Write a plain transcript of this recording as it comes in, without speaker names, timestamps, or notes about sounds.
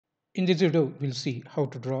In this video, we'll see how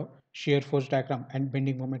to draw shear force diagram and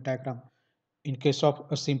bending moment diagram in case of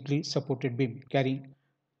a simply supported beam carrying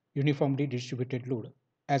uniformly distributed load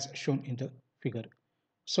as shown in the figure.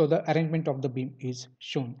 So the arrangement of the beam is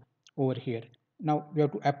shown over here. Now we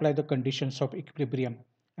have to apply the conditions of equilibrium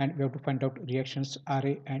and we have to find out reactions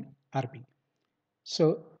Ra and Rb.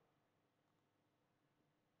 So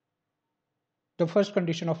the first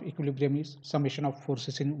condition of equilibrium is summation of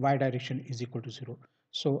forces in y direction is equal to 0.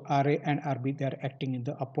 So Ra and Rb, they are acting in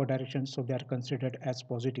the upward direction, so they are considered as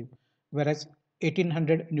positive. Whereas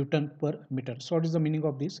 1800 Newton per meter. So what is the meaning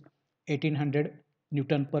of this? 1800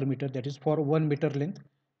 Newton per meter, that is for 1 meter length,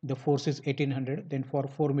 the force is 1800. Then for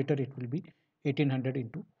 4 meter, it will be 1800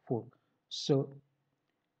 into 4. So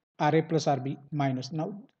Ra plus Rb minus.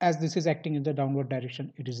 Now, as this is acting in the downward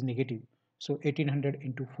direction, it is negative. So 1800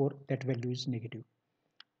 into 4, that value is negative.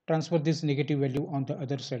 Transfer this negative value on the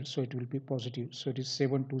other side, so it will be positive. So it is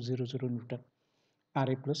 7200 Newton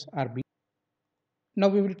Ra plus Rb. Now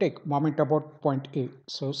we will take moment about point A.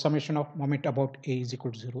 So summation of moment about A is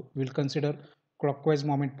equal to 0. We will consider clockwise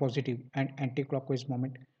moment positive and anti-clockwise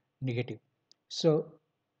moment negative. So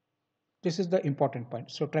this is the important point.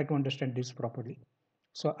 So try to understand this properly.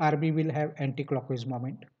 So Rb will have anti-clockwise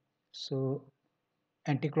moment. So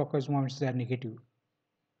anti-clockwise moments, they are negative.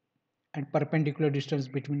 And perpendicular distance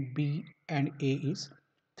between B and A is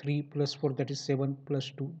 3 plus 4, that is 7,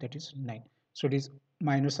 plus 2, that is 9. So it is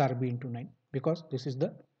minus Rb into 9 because this is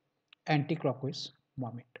the anti-clockwise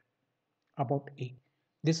moment about A.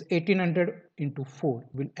 This 1800 into 4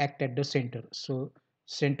 will act at the center. So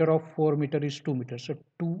center of 4 meter is 2 meters. So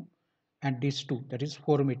 2 and this 2, that is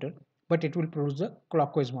 4 meter. But it will produce a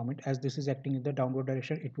clockwise moment. As this is acting in the downward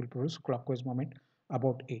direction, it will produce clockwise moment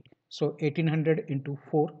about A. So 1800 into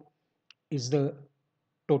 4 is the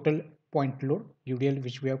total point load u.d.l,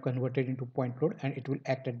 which we have converted into point load, and it will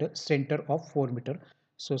act at the center of 4 meter.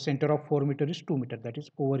 So center of 4 meter is 2 meter, that is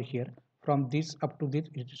over here. From this up to this,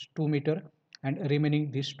 it is 2 meter, and remaining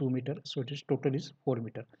this 2 meter, so it is total is 4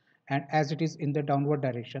 meter. And as it is in the downward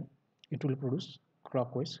direction, it will produce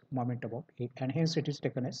clockwise moment about A, and hence it is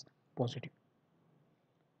taken as positive.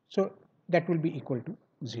 So that will be equal to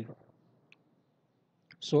 0.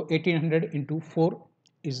 So 1800 into 4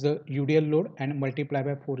 is the u.d.l load, and multiply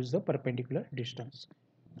by 4 is the perpendicular distance.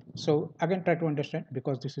 So again, try to understand,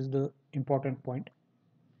 because this is the important point.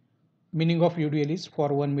 Meaning of u.d.l is for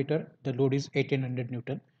 1 meter the load is 1800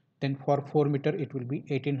 Newton. Then for 4 meter it will be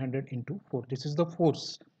 1800 into 4. This is the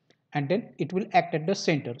force, and then it will act at the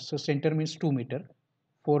center. So center means 2 meter.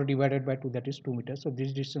 4 divided by 2, that is 2 meter. So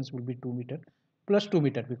this distance will be 2 meter plus 2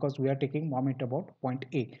 meter, because we are taking moment about point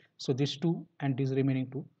A. So this 2 and this remaining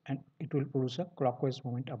 2, and it will produce a clockwise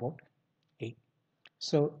moment about A.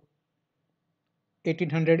 So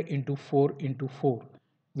 1800 into 4 into 4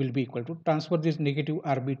 will be equal to, transfer this negative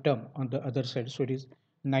Rb term on the other side. So it is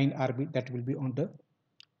 9 Rb, that will be on the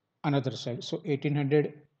another side. So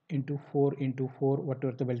 1800 into 4,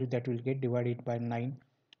 whatever the value that will get, divided by 9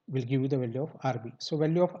 will give you the value of Rb. So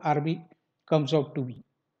value of Rb comes out to be,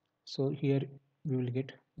 so here we will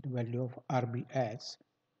get the value of Rb as,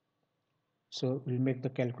 so we'll make the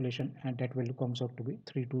calculation, and that value comes out to be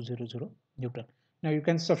 3200 Newton. Now you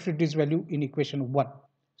can substitute this value in equation 1.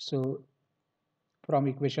 So from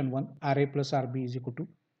equation 1, Ra plus Rb is equal to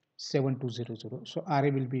 7200. So Ra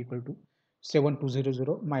will be equal to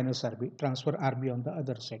 7200 minus Rb. Transfer Rb on the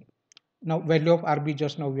other side. Now value of Rb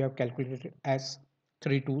just now we have calculated as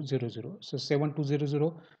 3200. So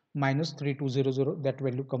 7200 minus 3200, that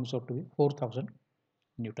value comes out to be 4000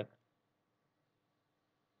 Newton.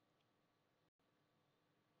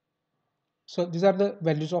 So these are the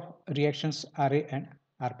values of reactions Ra and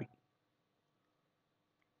Rb.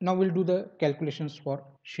 Now we'll do the calculations for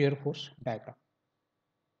shear force diagram.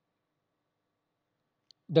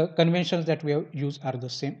 The conventions that we have used are the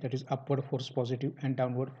same, that is upward force positive and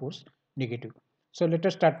downward force negative. So let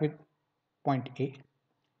us start with point A.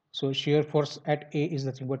 So shear force at A is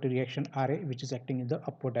nothing but a reaction Ra, which is acting in the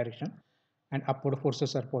upward direction, and upward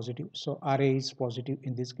forces are positive. So Ra is positive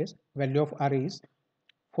in this case. Value of Ra is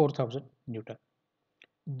 4000 Newton.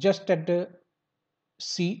 Just at the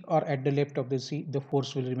C or at the left of the C, the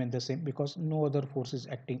force will remain the same because no other force is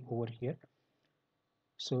acting over here.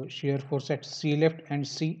 So shear force at C left and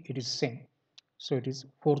C, it is same. So it is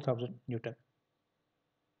 4000 Newton.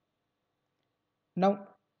 Now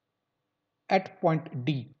at point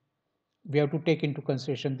D, we have to take into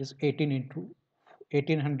consideration this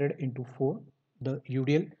 1800 into 4, the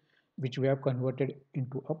u.d.l, which we have converted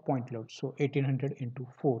into a point load. So 1800 into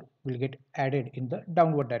 4 will get added in the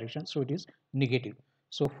downward direction. So it is negative.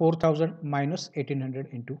 So 4000 minus 1800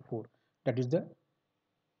 into 4, that is the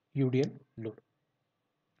u.d.l load.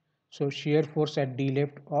 So shear force at D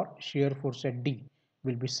left or shear force at D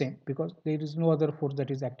will be same because there is no other force that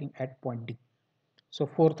is acting at point D. So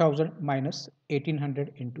 4000 minus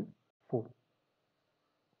 1800 into 4.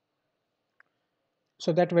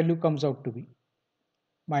 So that value comes out to be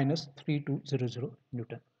minus 3200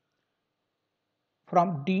 Newton.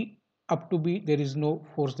 From D up to B there is no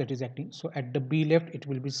force that is acting. So at the B left it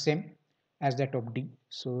will be same as that of D.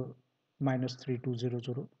 So minus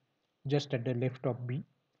 3200 just at the left of B.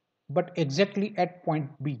 But exactly at point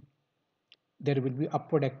B there will be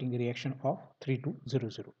upward acting reaction of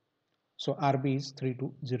 3200. So RB is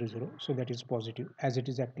 3200, so that is positive as it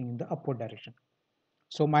is acting in the upward direction.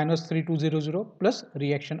 So minus 3200 plus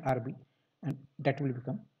reaction RB, and that will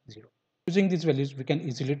become 0. Using these values we can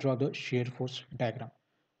easily draw the shear force diagram.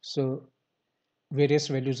 So various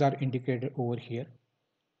values are indicated over here.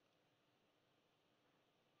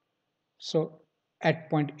 So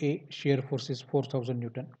at point A shear force is 4000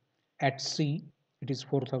 Newton, at C it is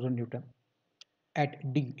 4000 Newton,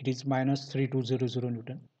 at D it is minus 3200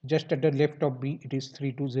 Newton, just at the left of B it is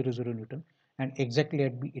 3200 Newton, and exactly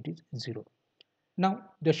at B it is 0. Now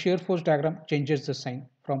the shear force diagram changes the sign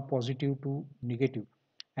from positive to negative,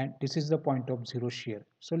 and this is the point of zero shear.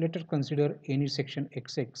 So let us consider any section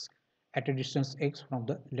XX at a distance x from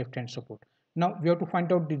the left hand support. Now we have to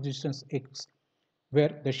find out the distance x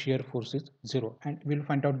where the shear force is 0, and we'll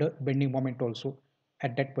find out the bending moment also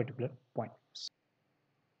at that particular point.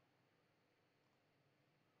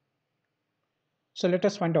 So let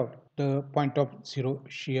us find out the point of zero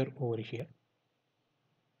shear over here.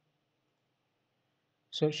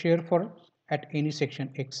 So shear force at any section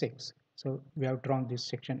XX. So we have drawn this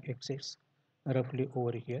section XX roughly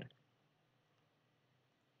over here.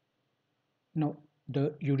 Now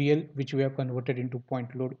the u.d.l which we have converted into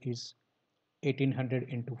point load is 1800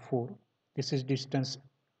 into 4. This is distance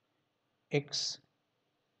x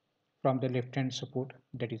from the left hand support,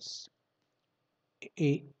 that is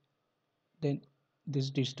A. Then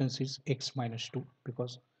this distance is x minus 2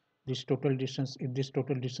 because this total distance, if this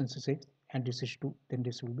total distance is x and this is 2, then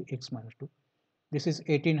this will be x minus 2. This is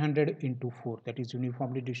 1800 into 4, that is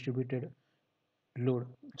uniformly distributed load,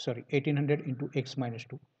 sorry, 1800 into x minus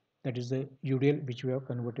 2, that is the u.d.l which we have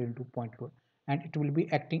converted into point load, and it will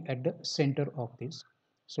be acting at the center of this.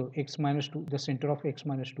 So x minus 2, the center of x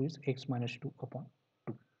minus 2 is x minus 2 upon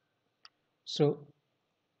 2. So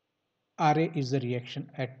Ra is the reaction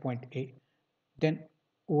at point A. Then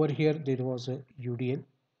over here there was a u.d.l,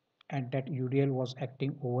 and that u.d.l was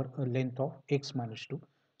acting over a length of x minus 2.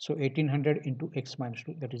 So 1800 into x minus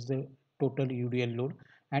 2, that is the total u.d.l load,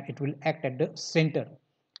 and it will act at the center.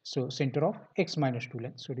 So center of x minus 2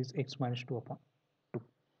 length. So it is x minus 2 upon 2.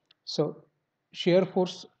 So shear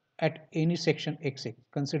force at any section XX.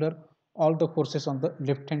 Consider all the forces on the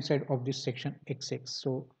left hand side of this section XX.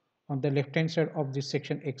 So on the left hand side of this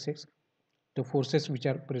section XX, the forces which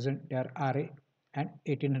are present, they are Ra and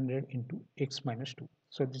 1800 into x minus 2.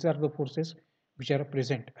 So these are the forces which are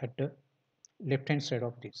present at the left hand side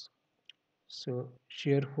of this. So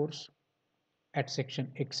shear force at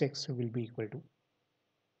section XX will be equal to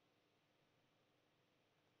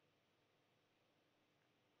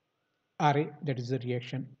Ra, that is the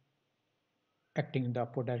reaction acting in the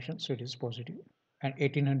upward direction, so it is positive, and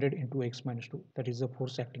 1800 into x minus 2, that is the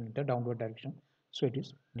force acting in the downward direction, so it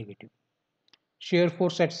is negative. Shear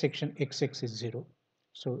force at section XX is 0,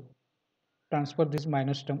 so transfer this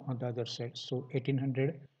minus term on the other side, so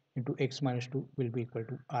 1800 into x minus 2 will be equal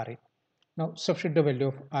to Ra. Now substitute the value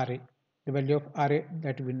of Ra. The value of Ra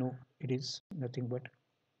that we know, it is nothing but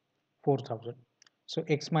 4000. So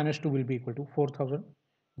x minus 2 will be equal to 4000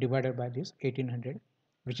 divided by this 1800,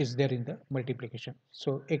 which is there in the multiplication.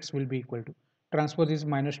 So x will be equal to, transfer this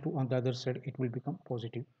minus 2 on the other side, it will become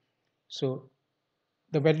positive. So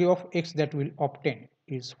the value of x that will obtain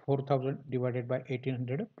is 4000 divided by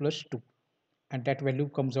 1800 plus 2, and that value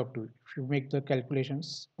comes out to, if you make the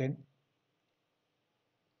calculations, then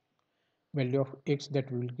value of x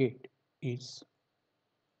that we will get is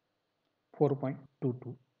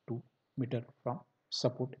 4.222 meter from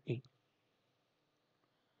support A.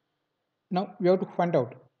 Now we have to find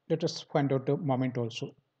out, let us find out the moment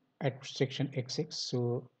also at section XX.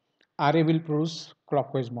 So Ra will produce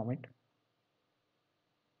clockwise moment.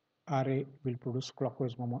 Ra will produce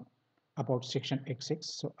clockwise moment about section XX.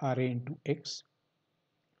 So Ra into x,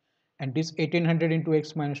 and this 1800 into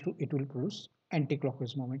x minus 2, it will produce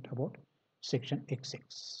anti-clockwise moment about section XX.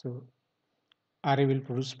 So Ra will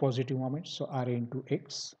produce positive moment. So Ra into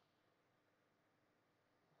x,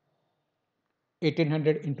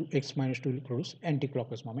 1800 into x minus 2 will produce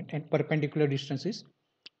anti-clockwise moment, and perpendicular distance is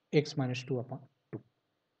x minus 2 upon 2.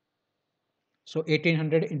 So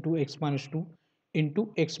 1800 into x minus 2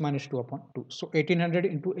 into x minus 2 upon 2. So 1800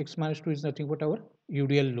 into x minus 2 is nothing but our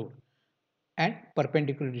UDL load, and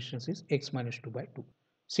perpendicular distance is x minus 2 by 2.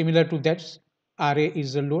 Similar to that, RA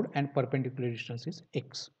is the load and perpendicular distance is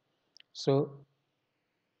x. So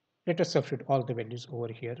let us substitute all the values over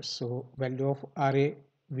here. So value of RA,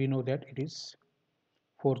 we know that it is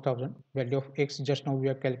 4000. Value of x just now we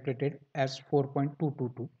have calculated as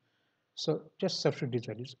 4.222. So just substitute these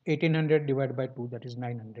values. 1800 divided by 2, that is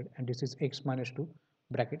 900, and this is x minus 2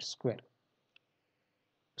 bracket square.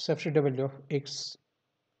 Substitute the value of x,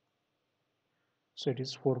 so it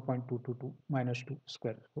is 4.222 minus 2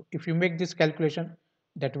 square. So if you make this calculation,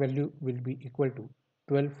 that value will be equal to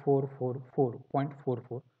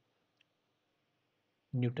 12444.44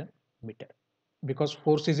 Newton meter, because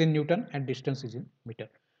force is in Newton and distance is in meter.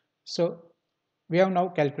 So we have now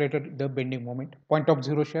calculated the bending moment, point of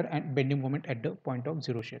zero shear, and bending moment at the point of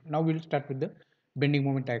zero shear. Now we will start with the bending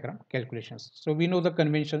moment diagram calculations. So we know the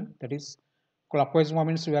convention, that is clockwise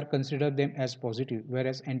moments we are consider them as positive,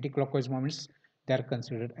 whereas anti-clockwise moments they are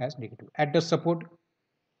considered as negative. At the support,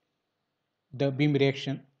 the beam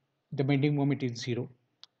reaction, the bending moment is 0.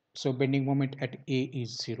 So bending moment at A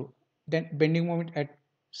is 0. Then bending moment at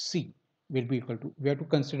C will be equal to, we have to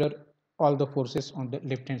consider all the forces on the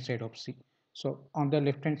left hand side of C. So on the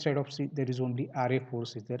left hand side of C, there is only RA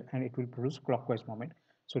force is there, and it will produce clockwise moment.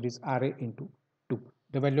 So it is RA into 2.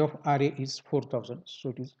 The value of RA is 4000. So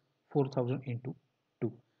it is 4000 into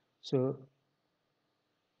 2. So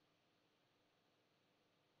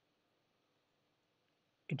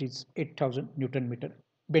it is 8000 Newton meter.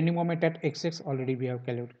 Bending moment at XX already we have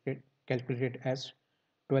calculated as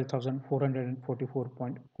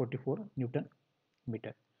 12,444.44 Newton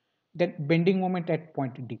meter. Then bending moment at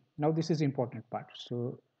point D. Now this is important part.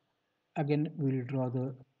 So again we will draw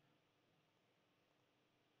the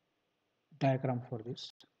diagram for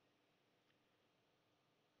this.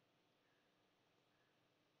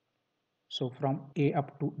 So from A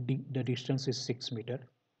up to D, the distance is 6 meter.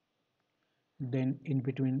 Then in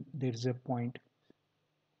between there is a point,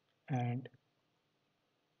 and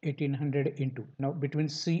 1800 into, now between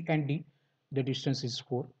C and D the distance is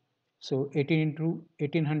 4. So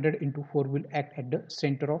 1800 into 4 will act at the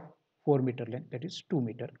center of 4 meter length, that is 2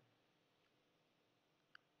 meter.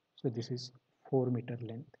 So this is 4 meter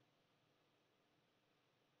length,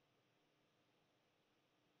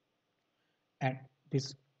 and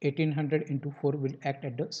this 1800 into 4 will act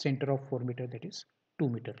at the center of 4 meter, that is 2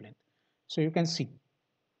 meter length. So you can see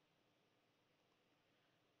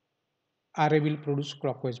RA will produce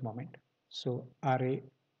clockwise moment. So RA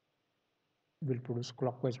will produce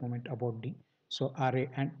clockwise moment about D. So RA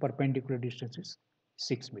and perpendicular distance is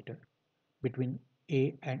 6 meter between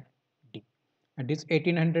A and D. And this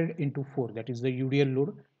 1800 into 4, that is the UDL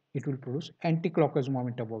load, it will produce anti-clockwise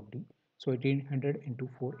moment about D. So 1800 into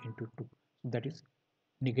 4 into 2, that is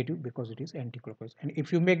negative because it is anti-clockwise. And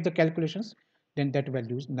if you make the calculations, then that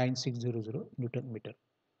value is 9600 Newton meter.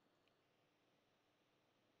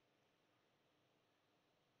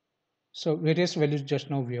 So various values just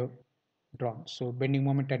now we have drawn. So bending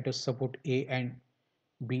moment at the support A and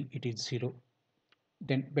B, it is 0.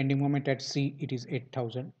 Then bending moment at C, it is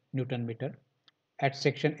 8000 Newton meter. At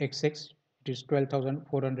section XX, it is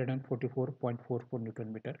 12,444.44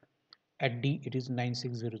 Newton meter. At D, it is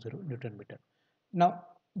 9600 Newton meter. Now,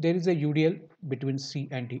 there is a UDL between C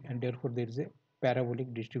and D, and therefore there is a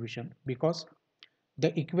parabolic distribution, because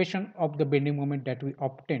the equation of the bending moment that we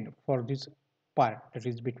obtained for this part, that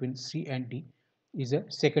is between C and D, is a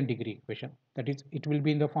second degree equation. That is, it will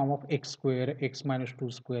be in the form of x square, x minus 2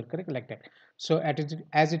 square, correct, like that. So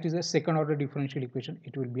as it is a second order differential equation,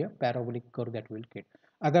 it will be a parabolic curve that we will get.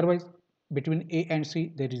 Otherwise, between A and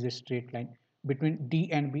C, there is a straight line. Between D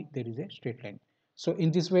and B, there is a straight line. So in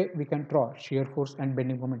this way, we can draw shear force and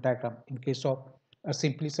bending moment diagram in case of a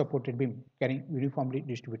simply supported beam carrying uniformly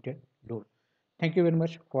distributed load. Thank you very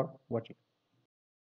much for watching.